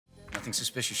Nothing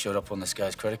suspicious showed up on this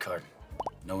guy's credit card.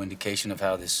 No indication of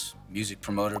how this music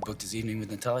promoter booked his evening with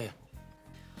Natalia.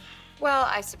 Well,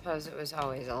 I suppose it was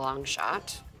always a long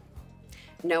shot.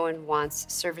 No one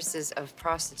wants services of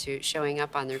prostitute showing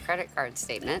up on their credit card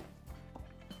statement.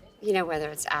 You know,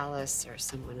 whether it's Alice or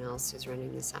someone else who's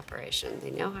running this operation, they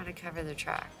know how to cover their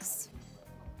tracks.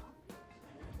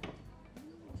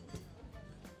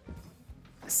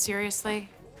 Seriously?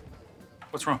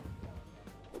 What's wrong?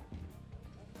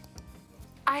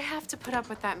 I have to put up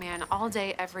with that man all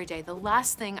day, every day. The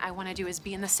last thing I want to do is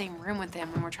be in the same room with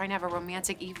him when we're trying to have a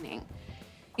romantic evening.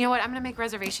 You know what? I'm going to make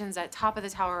reservations at Top of the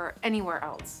Tower or anywhere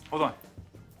else. Hold on.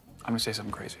 I'm going to say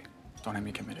something crazy. Don't have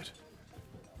me committed.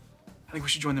 I think we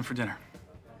should join them for dinner.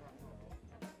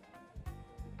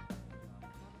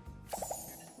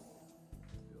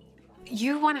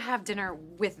 You want to have dinner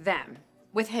with them?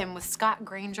 With him, with Scott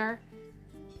Granger?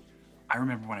 I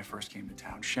remember when I first came to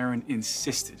town, Sharon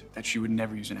insisted that she would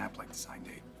never use an app like Design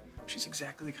Date. She's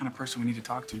exactly the kind of person we need to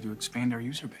talk to expand our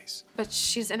user base. But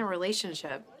she's in a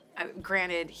relationship.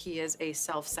 Granted, he is a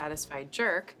self-satisfied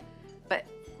jerk, but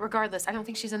regardless, I don't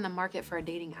think she's in the market for a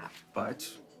dating app. But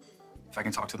if I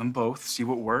can talk to them both, see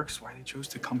what works, why they chose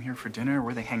to come here for dinner,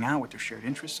 where they hang out, what their shared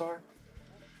interests are,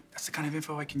 that's the kind of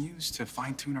info I can use to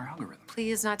fine-tune our algorithm.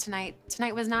 Please, not tonight.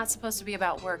 Tonight was not supposed to be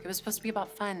about work. It was supposed to be about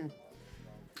fun.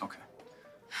 Okay.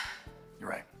 You're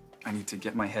right. I need to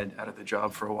get my head out of the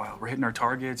job for a while. We're hitting our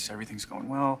targets, everything's going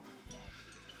well.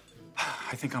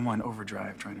 I think I'm on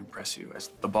overdrive trying to impress you as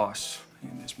the boss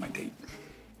and as my date.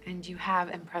 And you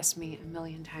have impressed me a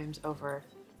million times over.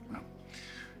 Well,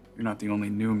 you're not the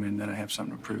only Newman that I have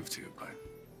something to prove to, but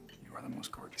you are the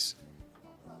most gorgeous.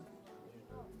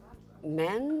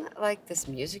 Men like this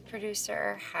music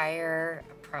producer hire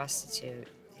a prostitute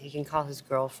he can call his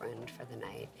girlfriend for the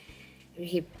night. And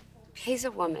he pays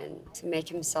a woman to make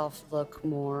himself look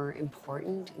more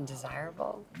important and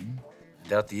desirable. I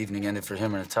doubt the evening ended for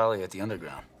him and Natalia at the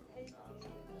Underground.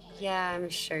 Yeah, I'm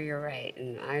sure you're right,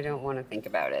 and I don't want to think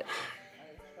about it.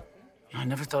 I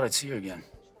never thought I'd see her again.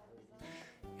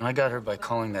 I got her by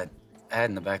calling that ad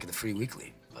in the back of the Free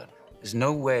Weekly, but there's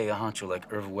no way a honcho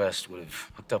like Irv West would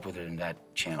have hooked up with her in that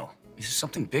channel. This is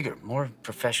something bigger, more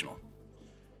professional.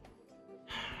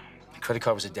 The credit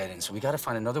card was a dead end, so we got to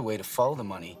find another way to follow the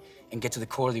money and get to the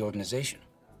core of the organization.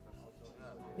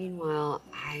 Meanwhile,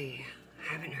 I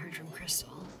haven't heard from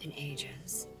Crystal in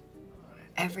ages.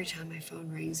 Every time my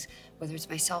phone rings, whether it's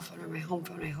my cell phone or my home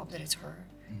phone, I hope that it's her,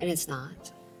 and it's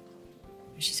not.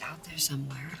 She's out there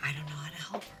somewhere. I don't know how to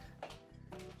help her.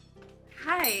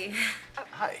 Hi.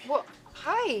 Hi. Well,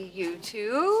 hi, you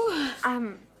two.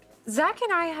 Zach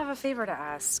and I have a favor to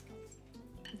ask.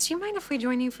 Do you mind if we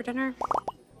join you for dinner?